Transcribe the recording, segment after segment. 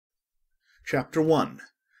Chapter 1.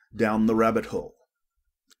 Down the Rabbit Hole.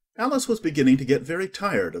 Alice was beginning to get very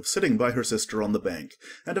tired of sitting by her sister on the bank,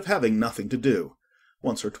 and of having nothing to do.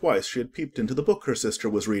 Once or twice she had peeped into the book her sister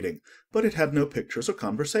was reading, but it had no pictures or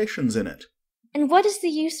conversations in it. "And what is the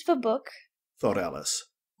use of a book," thought Alice,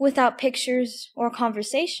 "without pictures or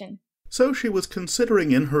conversation?" So she was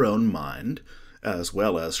considering in her own mind, as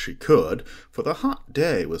well as she could, for the hot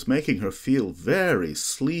day was making her feel very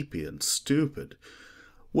sleepy and stupid,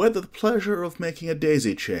 whether the pleasure of making a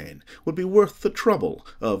daisy chain would be worth the trouble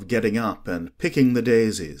of getting up and picking the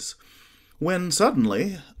daisies, when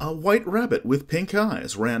suddenly a white rabbit with pink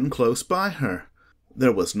eyes ran close by her.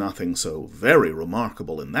 There was nothing so very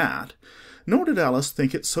remarkable in that, nor did Alice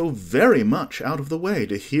think it so very much out of the way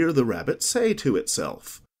to hear the rabbit say to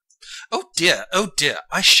itself, oh dear,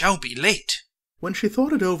 I shall be late." When she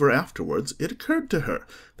thought it over afterwards, it occurred to her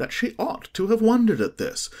that she ought to have wondered at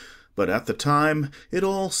this, but at the time it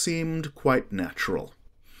all seemed quite natural.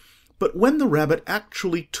 But when the rabbit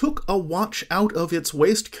actually took a watch out of its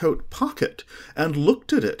waistcoat pocket, and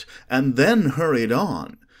looked at it, and then hurried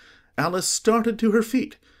on, Alice started to her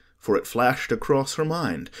feet, for it flashed across her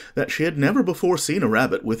mind that she had never before seen a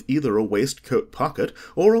rabbit with either a waistcoat pocket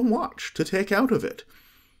or a watch to take out of it.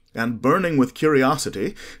 And burning with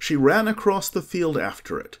curiosity, she ran across the field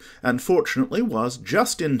after it, and fortunately was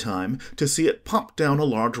just in time to see it pop down a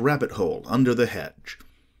large rabbit-hole under the hedge.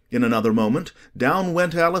 In another moment, down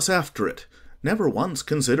went Alice after it, never once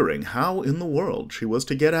considering how in the world she was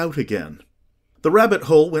to get out again. The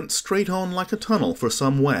rabbit-hole went straight on like a tunnel for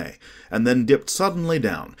some way, and then dipped suddenly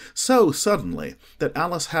down, so suddenly that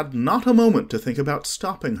Alice had not a moment to think about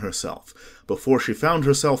stopping herself, before she found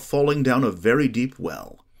herself falling down a very deep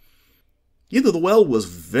well. Either the well was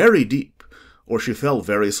very deep, or she fell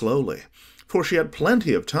very slowly, for she had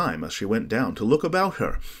plenty of time as she went down to look about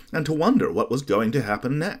her, and to wonder what was going to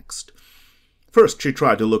happen next. First she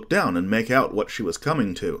tried to look down and make out what she was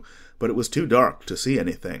coming to, but it was too dark to see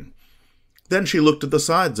anything. Then she looked at the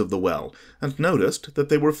sides of the well, and noticed that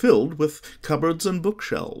they were filled with cupboards and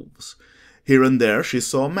bookshelves. Here and there she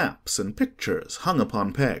saw maps and pictures hung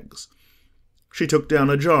upon pegs. She took down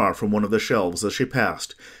a jar from one of the shelves as she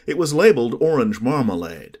passed. It was labelled orange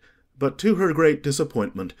marmalade, but to her great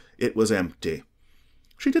disappointment it was empty.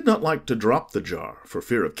 She did not like to drop the jar, for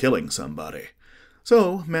fear of killing somebody,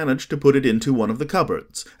 so managed to put it into one of the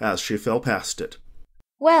cupboards as she fell past it.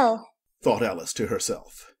 "Well," thought Alice to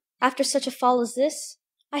herself, "after such a fall as this,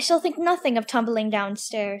 I shall think nothing of tumbling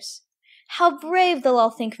downstairs. How brave they'll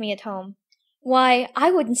all think me at home! Why,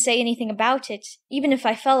 I wouldn't say anything about it, even if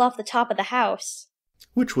I fell off the top of the house."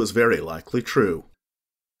 Which was very likely true.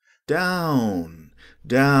 Down,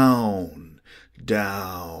 down,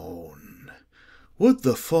 down. Would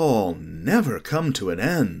the fall never come to an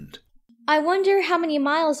end? "I wonder how many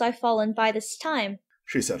miles I've fallen by this time,"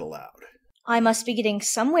 she said aloud. "I must be getting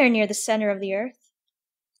somewhere near the center of the earth.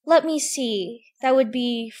 Let me see, that would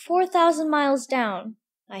be 4,000 miles down,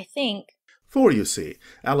 I think." For, you see,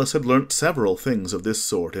 Alice had learnt several things of this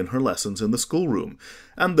sort in her lessons in the schoolroom,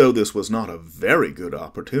 and though this was not a very good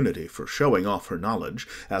opportunity for showing off her knowledge,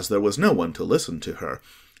 as there was no one to listen to her,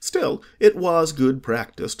 still it was good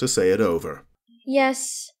practice to say it over.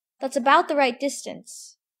 "Yes, that's about the right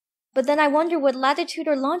distance. But then I wonder what latitude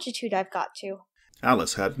or longitude I've got to."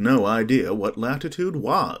 Alice had no idea what latitude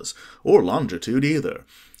was, or longitude either,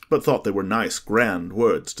 but thought they were nice grand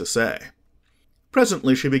words to say.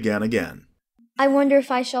 Presently she began again. "I wonder if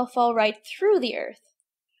I shall fall right through the earth.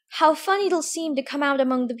 How funny it'll seem to come out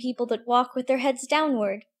among the people that walk with their heads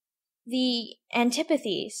downward. The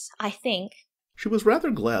antipathies, I think." She was rather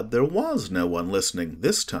glad there was no one listening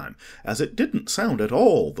this time, as it didn't sound at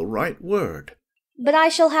all the right word. "But I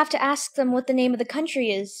shall have to ask them what the name of the country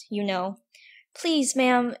is, you know. Please,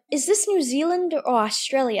 ma'am, is this New Zealand or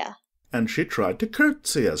Australia?" And she tried to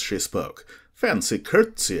curtsy as she spoke. Fancy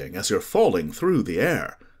curtsying as you're falling through the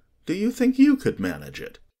air. Do you think you could manage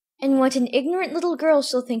it? "And what an ignorant little girl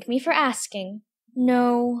she'll think me for asking.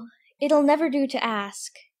 No, it'll never do to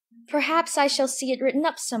ask. Perhaps I shall see it written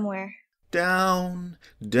up somewhere." Down,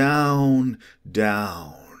 down,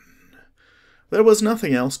 down. There was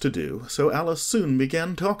nothing else to do, so Alice soon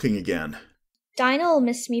began talking again. "Dinah'll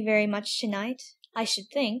miss me very much tonight, I should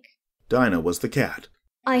think." Dinah was the cat.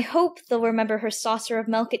 "I hope they'll remember her saucer of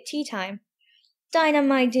milk at tea-time. Dinah,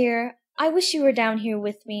 my dear, I wish you were down here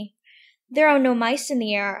with me. There are no mice in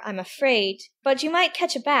the air, I'm afraid, but you might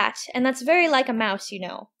catch a bat, and that's very like a mouse, you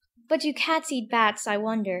know. But do cats eat bats, I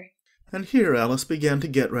wonder?" And here Alice began to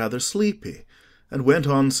get rather sleepy, and went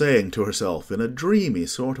on saying to herself in a dreamy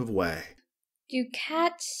sort of way, "Do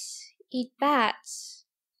cats eat bats?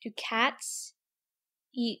 Do cats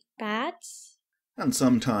eat bats? And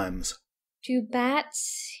sometimes. Do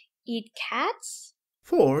bats eat cats?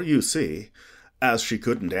 For, you see, as she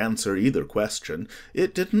couldn't answer either question,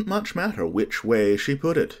 it didn't much matter which way she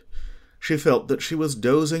put it. She felt that she was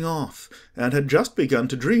dozing off, and had just begun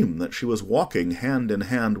to dream that she was walking hand in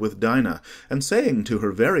hand with Dinah, and saying to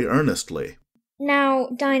her very earnestly, Now,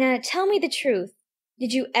 Dinah, tell me the truth.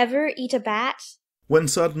 Did you ever eat a bat? When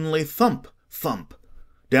suddenly thump, thump,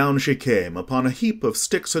 down she came upon a heap of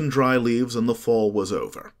sticks and dry leaves, and the fall was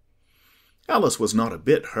over. Alice was not a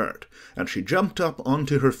bit hurt, and she jumped up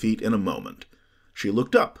onto her feet in a moment. She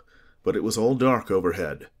looked up, but it was all dark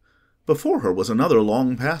overhead. Before her was another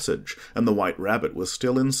long passage, and the White Rabbit was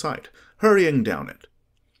still in sight, hurrying down it.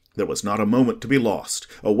 There was not a moment to be lost.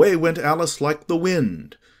 Away went Alice like the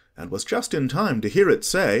wind, and was just in time to hear it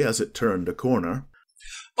say, as it turned a corner,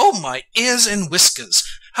 Oh, my ears and whiskers!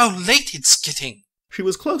 How late it's getting! She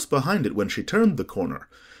was close behind it when she turned the corner,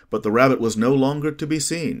 but the rabbit was no longer to be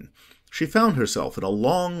seen. She found herself in a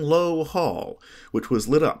long, low hall, which was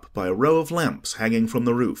lit up by a row of lamps hanging from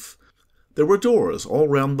the roof. There were doors all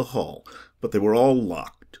round the hall, but they were all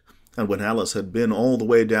locked, and when Alice had been all the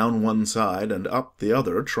way down one side and up the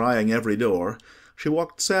other, trying every door, she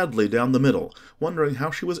walked sadly down the middle, wondering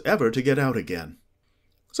how she was ever to get out again.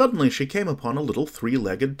 Suddenly she came upon a little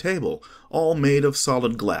three-legged table, all made of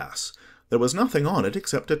solid glass. There was nothing on it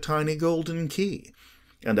except a tiny golden key,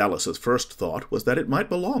 and Alice's first thought was that it might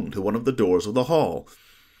belong to one of the doors of the hall.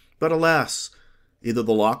 But alas! Either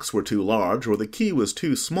the locks were too large, or the key was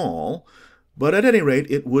too small, but at any rate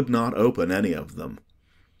it would not open any of them.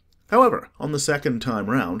 However, on the second time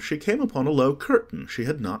round she came upon a low curtain she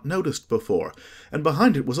had not noticed before, and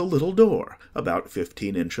behind it was a little door, about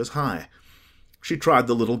 15 inches high. She tried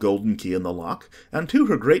the little golden key in the lock, and to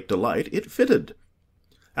her great delight it fitted.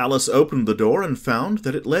 Alice opened the door and found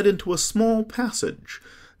that it led into a small passage,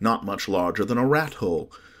 not much larger than a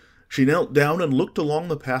rat-hole. She knelt down and looked along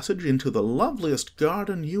the passage into the loveliest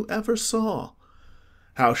garden you ever saw.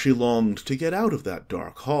 How she longed to get out of that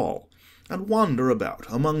dark hall, and wander about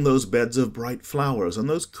among those beds of bright flowers and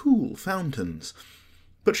those cool fountains.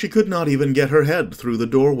 But she could not even get her head through the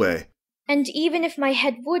doorway. And even if my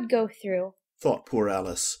head would go through, thought poor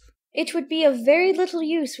Alice, it would be of very little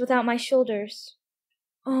use without my shoulders.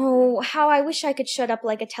 Oh, how I wish I could shut up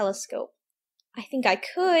like a telescope. I think I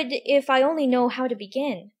could, if I only know how to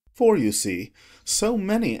begin. For, you see, so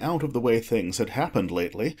many out-of-the-way things had happened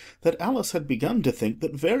lately that Alice had begun to think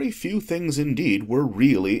that very few things indeed were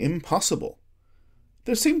really impossible.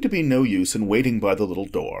 There seemed to be no use in waiting by the little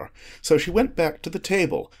door, so she went back to the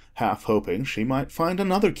table, half hoping she might find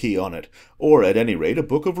another key on it, or at any rate a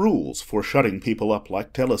book of rules for shutting people up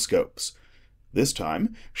like telescopes. This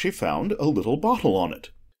time she found a little bottle on it.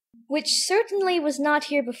 Which certainly was not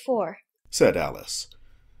here before, said Alice.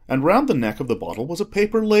 And round the neck of the bottle was a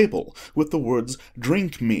paper label with the words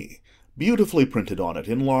 "Drink Me" beautifully printed on it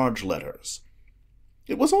in large letters.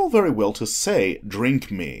 It was all very well to say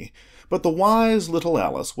 "Drink me," but the wise little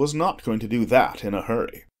Alice was not going to do that in a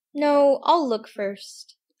hurry. No, I'll look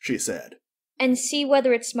first, she said, and see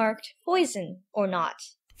whether it's marked poison or not.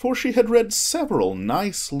 For she had read several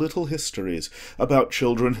nice little histories about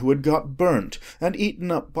children who had got burnt and eaten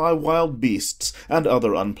up by wild beasts and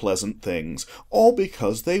other unpleasant things, all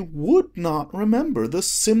because they would not remember the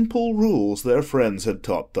simple rules their friends had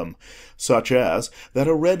taught them, such as that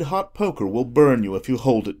a red-hot poker will burn you if you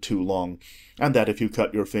hold it too long, and that if you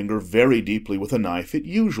cut your finger very deeply with a knife it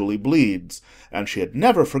usually bleeds, and she had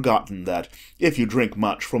never forgotten that, if you drink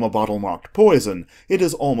much from a bottle marked poison, it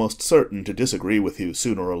is almost certain to disagree with you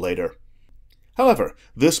sooner or later. However,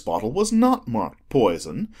 this bottle was not marked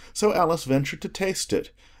poison, so Alice ventured to taste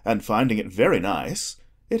it, and finding it very nice,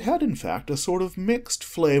 it had in fact a sort of mixed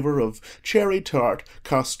flavour of cherry tart,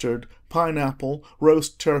 custard, pineapple,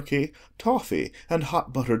 roast turkey, toffee, and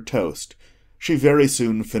hot buttered toast. She very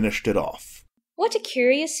soon finished it off. What a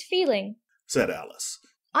curious feeling, said Alice.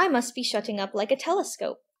 I must be shutting up like a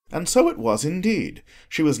telescope. And so it was indeed.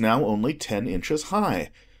 She was now only 10 inches high,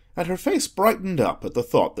 and her face brightened up at the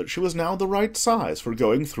thought that she was now the right size for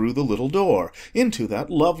going through the little door into that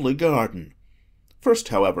lovely garden. First,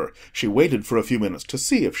 however, she waited for a few minutes to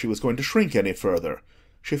see if she was going to shrink any further.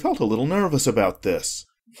 She felt a little nervous about this.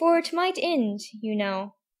 For it might end, you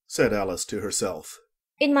know, said Alice to herself,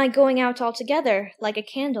 in my going out altogether, like a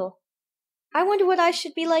candle. I wonder what I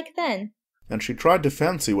should be like then. And she tried to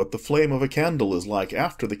fancy what the flame of a candle is like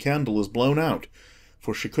after the candle is blown out,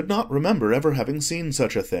 for she could not remember ever having seen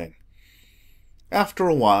such a thing. After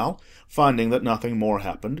a while, finding that nothing more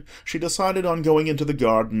happened, she decided on going into the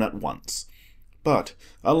garden at once. But,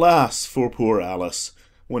 alas for poor Alice!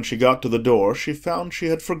 When she got to the door, she found she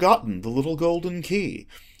had forgotten the little golden key,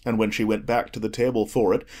 and when she went back to the table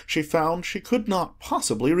for it, she found she could not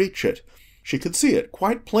possibly reach it. She could see it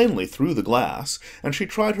quite plainly through the glass, and she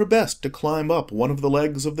tried her best to climb up one of the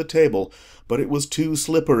legs of the table, but it was too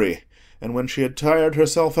slippery, and when she had tired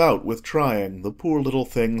herself out with trying, the poor little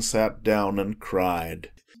thing sat down and cried.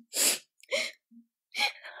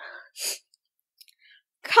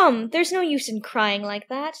 Come, there's no use in crying like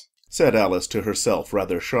that, said Alice to herself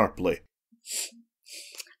rather sharply.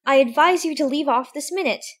 I advise you to leave off this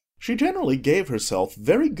minute. She generally gave herself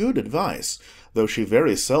very good advice, though she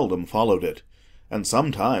very seldom followed it, and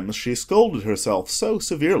sometimes she scolded herself so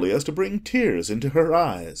severely as to bring tears into her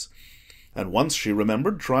eyes. And once she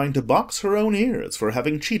remembered trying to box her own ears for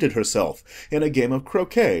having cheated herself in a game of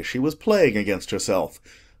croquet she was playing against herself,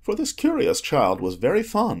 for this curious child was very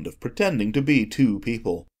fond of pretending to be two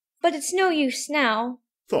people. But it's no use now,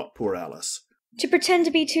 thought poor Alice, to pretend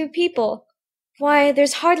to be two people. Why,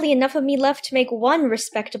 there's hardly enough of me left to make one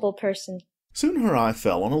respectable person. Soon her eye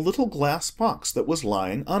fell on a little glass box that was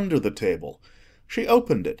lying under the table. She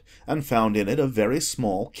opened it, and found in it a very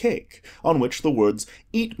small cake, on which the words,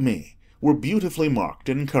 "Eat me," were beautifully marked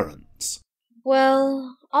in currants.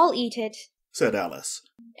 Well, I'll eat it, said Alice.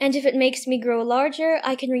 And if it makes me grow larger,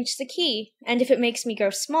 I can reach the key, and if it makes me grow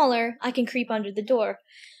smaller, I can creep under the door.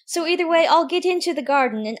 So either way, I'll get into the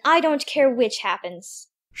garden, and I don't care which happens.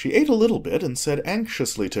 She ate a little bit and said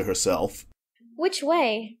anxiously to herself, Which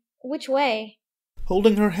way? Which way?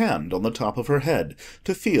 holding her hand on the top of her head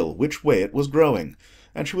to feel which way it was growing,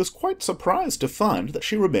 and she was quite surprised to find that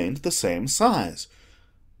she remained the same size.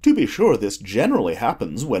 To be sure, this generally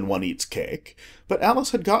happens when one eats cake, but Alice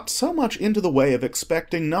had got so much into the way of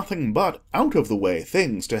expecting nothing but out-of-the-way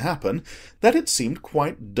things to happen that it seemed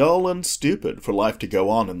quite dull and stupid for life to go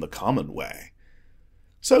on in the common way.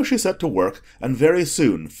 So she set to work, and very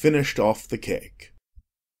soon finished off the cake.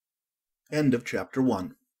 End of chapter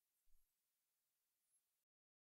 1.